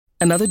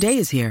Another day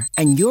is here,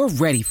 and you're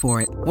ready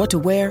for it. What to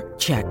wear?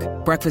 Check.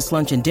 Breakfast,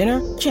 lunch, and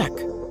dinner? Check.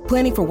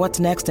 Planning for what's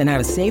next and how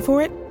to save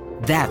for it?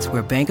 That's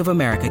where Bank of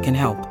America can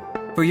help.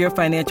 For your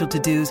financial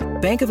to-dos,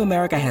 Bank of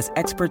America has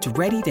experts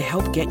ready to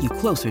help get you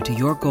closer to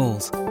your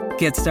goals.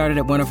 Get started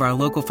at one of our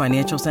local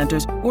financial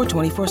centers or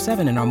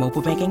 24/7 in our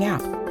mobile banking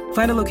app.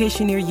 Find a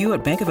location near you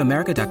at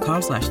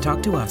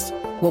bankofamerica.com/talktous.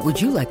 What would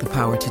you like the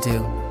power to do?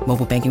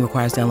 Mobile banking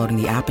requires downloading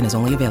the app and is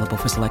only available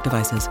for select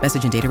devices.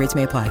 Message and data rates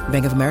may apply.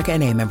 Bank of America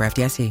N.A., member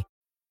FDIC.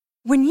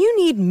 When you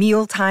need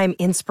mealtime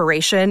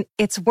inspiration,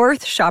 it's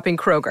worth shopping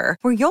Kroger,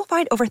 where you'll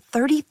find over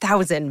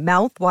 30,000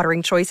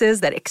 mouth-watering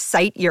choices that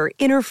excite your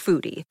inner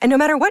foodie. And no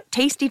matter what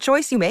tasty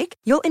choice you make,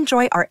 you'll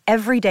enjoy our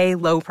everyday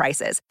low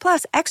prices,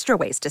 plus extra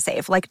ways to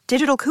save, like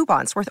digital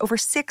coupons worth over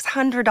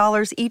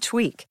 $600 each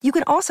week. You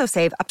can also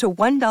save up to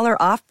 $1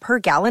 off per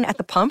gallon at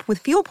the pump with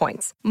fuel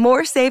points.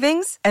 More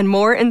savings and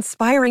more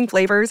inspiring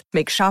flavors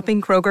make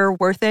shopping Kroger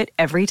worth it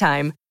every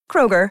time.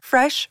 Kroger,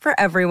 fresh for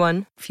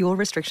everyone. Fuel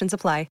restrictions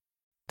apply.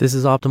 This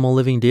is Optimal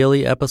Living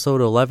Daily, episode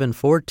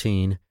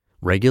 1114,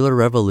 Regular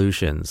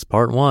Revolutions,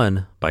 Part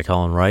 1, by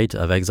Colin Wright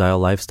of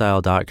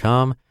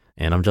ExileLifestyle.com,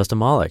 and I'm Justin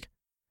Malik.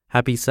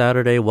 Happy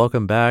Saturday,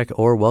 welcome back,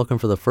 or welcome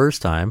for the first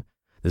time.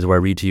 This is where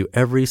I read to you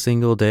every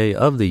single day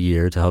of the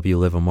year to help you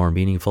live a more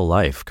meaningful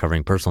life,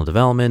 covering personal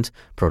development,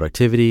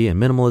 productivity,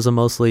 and minimalism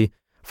mostly,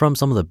 from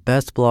some of the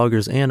best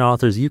bloggers and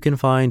authors you can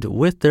find,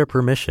 with their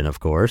permission, of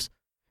course.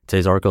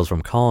 Today's article is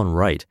from Colin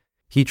Wright.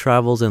 He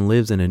travels and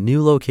lives in a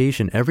new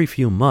location every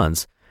few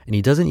months, and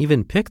he doesn't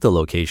even pick the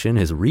location,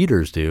 his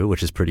readers do,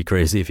 which is pretty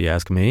crazy if you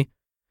ask me.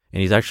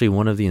 And he's actually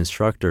one of the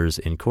instructors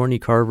in Courtney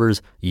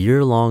Carver's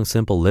year-long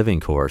Simple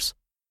Living course.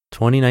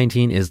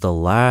 2019 is the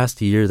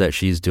last year that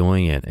she's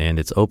doing it, and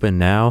it's open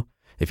now.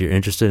 If you're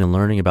interested in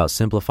learning about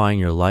simplifying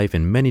your life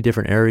in many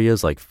different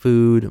areas like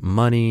food,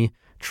 money,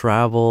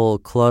 travel,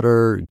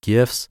 clutter,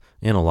 gifts,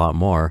 and a lot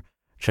more,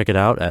 check it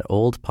out at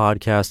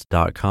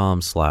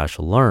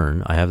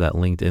oldpodcast.com/learn. I have that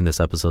linked in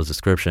this episode's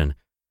description.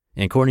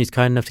 And Courtney's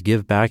kind enough to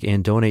give back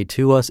and donate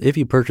to us if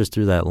you purchase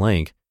through that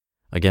link.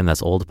 Again,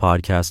 that's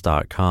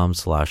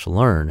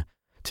oldpodcast.com/learn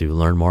to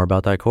learn more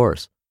about that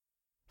course.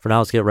 For now,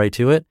 let's get right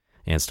to it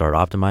and start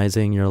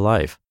optimizing your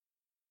life.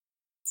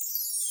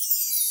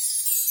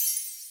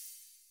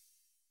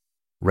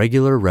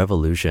 Regular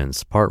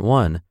Revolutions, Part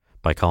 1,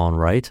 by Colin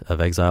Wright of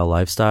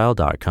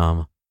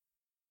ExileLifestyle.com.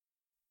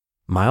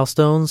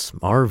 Milestones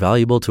are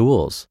valuable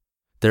tools.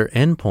 They're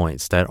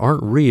endpoints that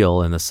aren't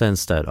real in the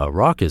sense that a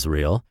rock is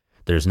real.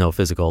 There's no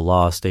physical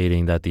law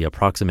stating that the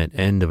approximate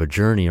end of a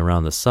journey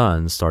around the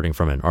sun, starting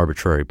from an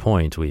arbitrary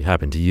point we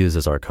happen to use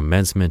as our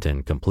commencement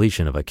and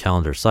completion of a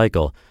calendar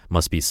cycle,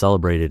 must be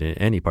celebrated in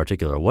any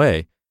particular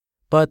way,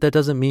 but that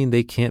doesn't mean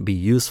they can't be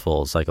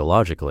useful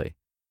psychologically.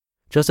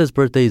 Just as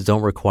birthdays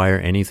don't require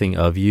anything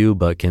of you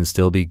but can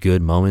still be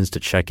good moments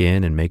to check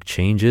in and make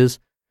changes,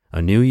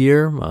 a new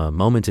year, a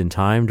moment in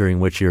time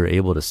during which you're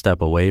able to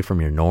step away from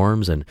your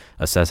norms and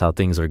assess how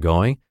things are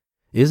going,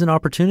 is an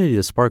opportunity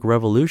to spark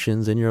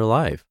revolutions in your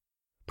life.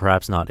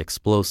 Perhaps not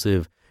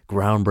explosive,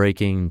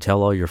 groundbreaking,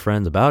 tell all your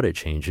friends about it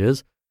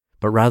changes,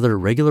 but rather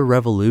regular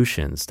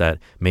revolutions that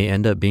may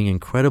end up being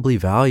incredibly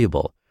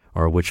valuable,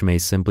 or which may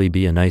simply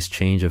be a nice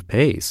change of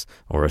pace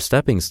or a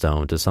stepping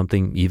stone to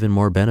something even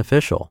more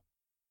beneficial.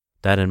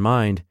 That in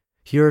mind,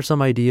 here are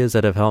some ideas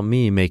that have helped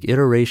me make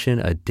iteration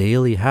a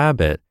daily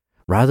habit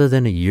rather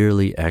than a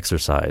yearly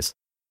exercise.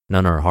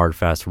 None are hard,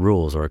 fast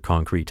rules or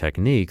concrete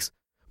techniques,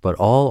 but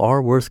all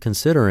are worth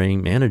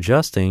considering and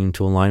adjusting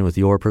to align with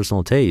your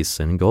personal tastes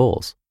and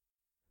goals.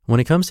 When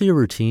it comes to your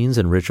routines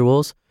and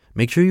rituals,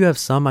 make sure you have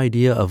some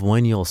idea of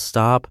when you'll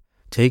stop,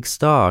 take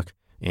stock,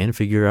 and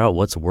figure out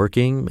what's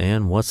working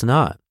and what's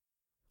not.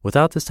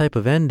 Without this type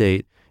of end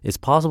date, it's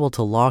possible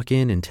to lock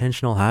in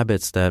intentional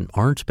habits that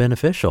aren't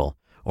beneficial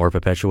or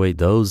perpetuate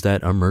those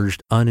that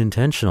emerged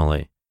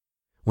unintentionally.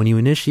 When you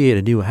initiate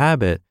a new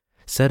habit,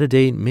 set a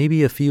date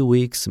maybe a few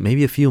weeks,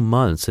 maybe a few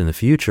months in the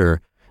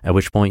future, at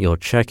which point you'll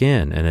check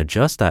in and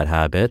adjust that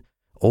habit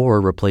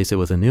or replace it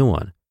with a new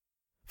one.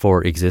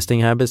 For existing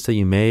habits that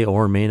you may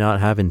or may not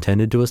have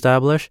intended to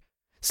establish,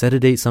 set a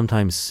date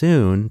sometime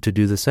soon to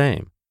do the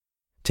same.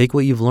 Take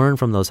what you've learned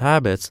from those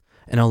habits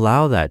and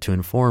allow that to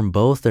inform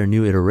both their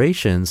new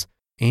iterations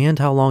and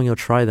how long you'll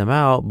try them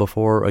out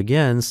before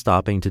again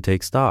stopping to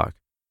take stock.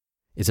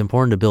 It's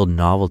important to build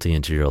novelty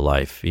into your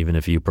life, even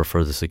if you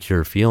prefer the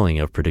secure feeling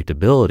of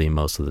predictability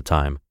most of the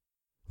time.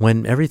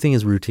 When everything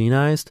is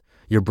routinized,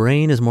 your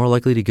brain is more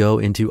likely to go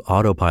into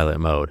autopilot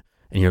mode,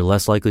 and you're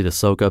less likely to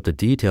soak up the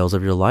details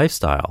of your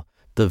lifestyle,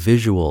 the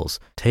visuals,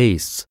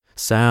 tastes,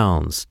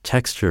 sounds,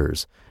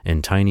 textures,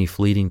 and tiny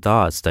fleeting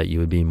thoughts that you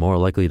would be more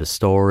likely to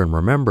store and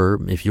remember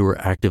if you were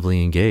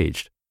actively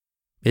engaged.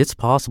 It's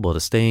possible to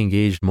stay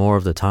engaged more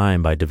of the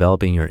time by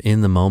developing your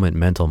in-the-moment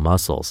mental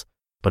muscles,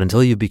 but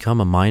until you become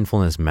a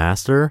mindfulness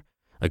master,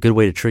 a good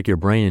way to trick your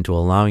brain into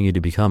allowing you to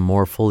become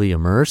more fully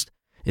immersed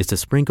is to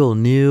sprinkle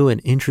new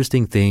and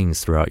interesting things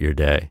throughout your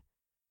day.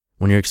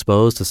 When you're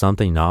exposed to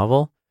something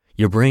novel,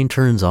 your brain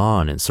turns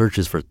on and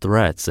searches for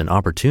threats and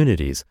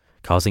opportunities,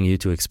 causing you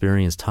to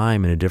experience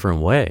time in a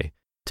different way,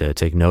 to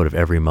take note of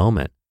every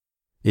moment.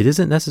 It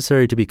isn't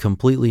necessary to be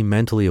completely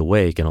mentally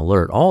awake and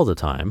alert all the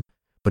time,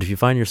 but if you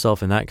find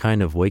yourself in that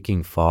kind of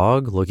waking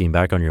fog, looking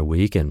back on your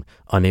week and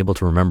unable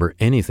to remember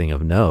anything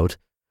of note,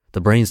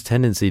 the brain's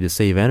tendency to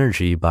save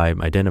energy by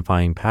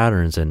identifying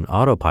patterns and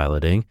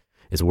autopiloting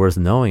is worth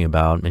knowing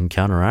about and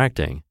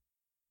counteracting.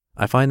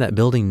 I find that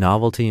building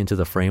novelty into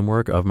the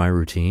framework of my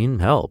routine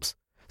helps.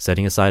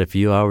 Setting aside a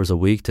few hours a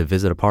week to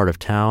visit a part of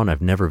town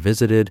I've never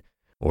visited,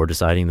 or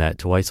deciding that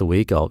twice a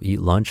week I'll eat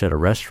lunch at a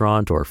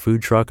restaurant or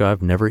food truck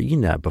I've never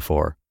eaten at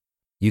before.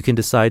 You can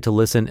decide to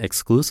listen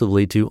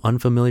exclusively to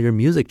unfamiliar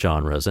music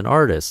genres and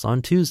artists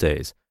on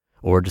Tuesdays,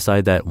 or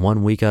decide that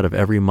 1 week out of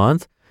every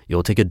month,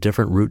 you'll take a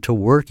different route to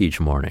work each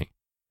morning.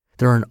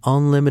 There are an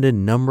unlimited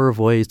number of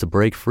ways to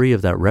break free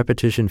of that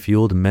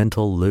repetition-fueled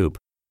mental loop.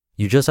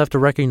 You just have to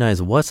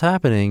recognize what's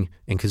happening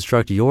and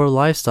construct your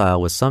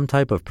lifestyle with some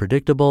type of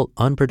predictable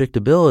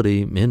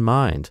unpredictability in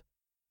mind.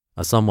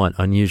 A somewhat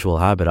unusual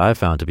habit I've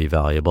found to be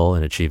valuable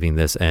in achieving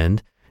this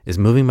end is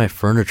moving my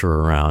furniture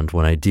around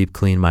when I deep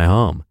clean my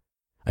home.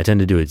 I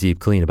tend to do a deep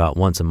clean about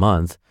once a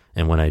month,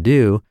 and when I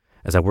do,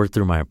 as I work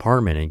through my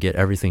apartment and get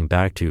everything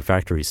back to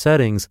factory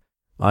settings,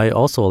 I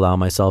also allow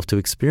myself to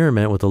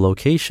experiment with the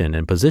location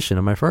and position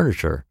of my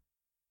furniture.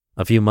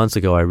 A few months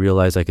ago, I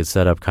realized I could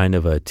set up kind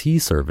of a tea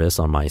service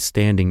on my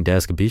standing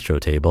desk bistro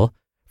table,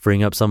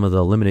 freeing up some of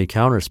the limited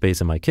counter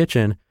space in my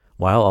kitchen,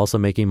 while also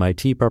making my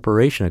tea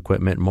preparation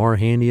equipment more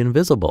handy and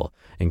visible,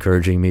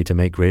 encouraging me to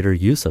make greater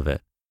use of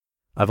it.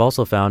 I've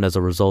also found as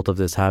a result of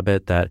this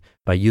habit that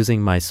by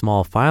using my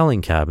small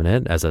filing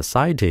cabinet as a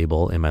side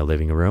table in my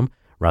living room,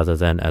 rather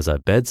than as a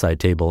bedside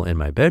table in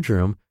my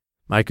bedroom,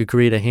 I could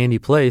create a handy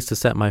place to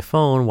set my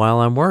phone while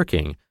I'm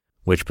working,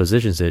 which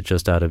positions it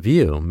just out of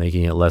view,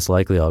 making it less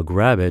likely I'll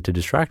grab it to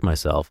distract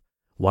myself,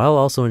 while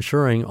also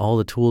ensuring all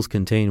the tools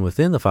contained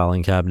within the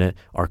filing cabinet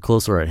are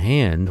closer at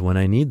hand when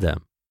I need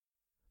them.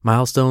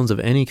 Milestones of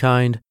any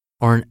kind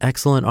are an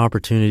excellent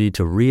opportunity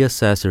to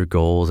reassess your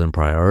goals and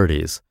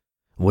priorities.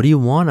 What do you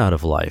want out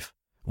of life?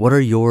 What are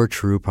your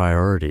true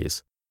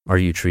priorities? Are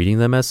you treating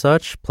them as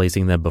such,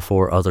 placing them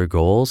before other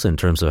goals in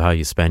terms of how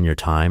you spend your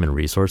time and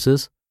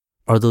resources?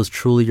 Are those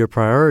truly your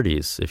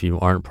priorities if you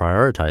aren't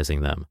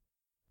prioritizing them?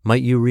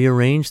 Might you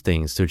rearrange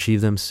things to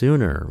achieve them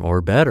sooner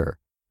or better?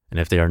 And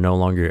if they are no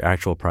longer your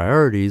actual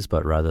priorities,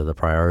 but rather the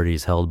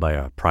priorities held by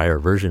a prior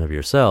version of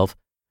yourself,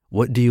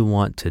 what do you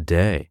want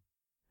today?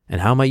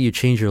 And how might you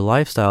change your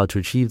lifestyle to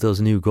achieve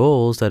those new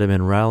goals that have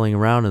been rattling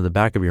around in the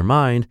back of your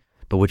mind,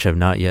 but which have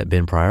not yet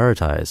been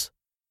prioritized?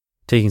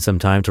 Taking some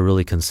time to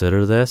really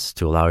consider this,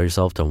 to allow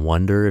yourself to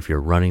wonder if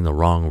you're running the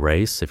wrong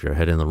race, if you're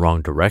heading in the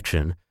wrong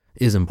direction,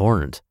 is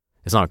important.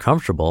 It's not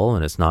comfortable,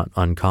 and it's not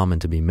uncommon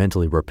to be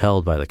mentally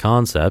repelled by the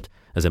concept,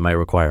 as it might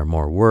require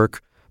more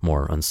work,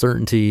 more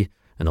uncertainty,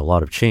 and a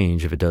lot of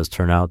change if it does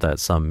turn out that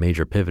some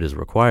major pivot is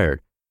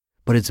required.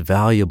 But it's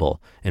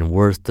valuable and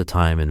worth the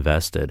time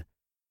invested.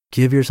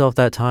 Give yourself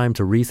that time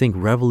to rethink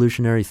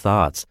revolutionary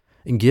thoughts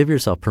and give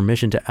yourself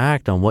permission to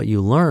act on what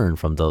you learn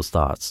from those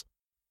thoughts.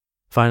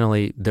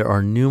 Finally, there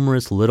are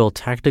numerous little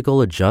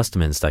tactical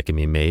adjustments that can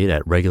be made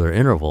at regular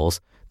intervals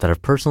that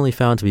I've personally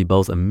found to be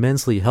both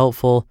immensely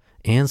helpful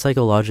and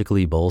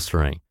psychologically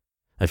bolstering.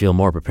 I feel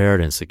more prepared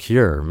and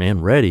secure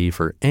and ready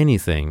for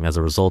anything as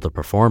a result of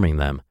performing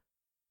them.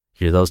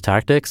 Hear those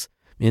tactics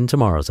in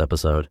tomorrow's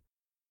episode.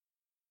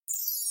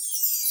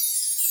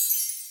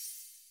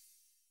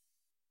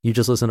 You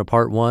just listened to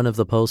part 1 of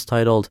the post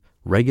titled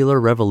Regular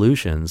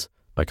Revolutions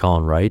by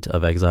Colin Wright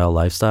of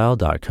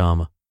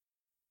ExileLifestyle.com.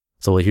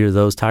 So we'll hear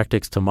those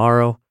tactics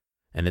tomorrow,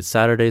 and it's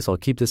Saturday, so I'll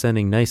keep this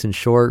ending nice and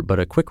short, but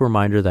a quick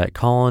reminder that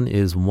Colin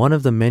is one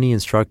of the many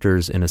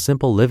instructors in a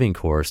simple living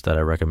course that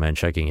I recommend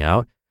checking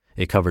out.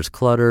 It covers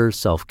clutter,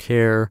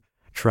 self-care,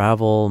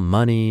 travel,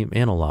 money,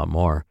 and a lot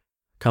more.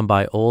 Come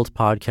by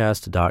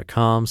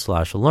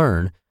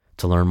oldpodcast.com/learn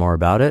to learn more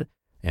about it,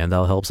 and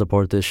that'll help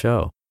support this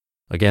show.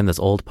 Again, that's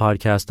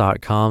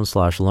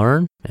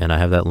oldpodcast.com/learn, and I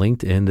have that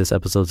linked in this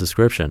episode's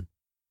description.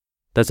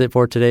 That's it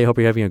for today. Hope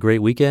you're having a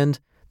great weekend.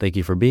 Thank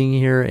you for being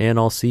here, and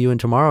I'll see you in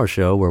tomorrow's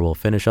show where we'll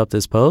finish up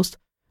this post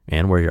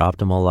and where your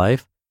optimal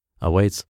life awaits.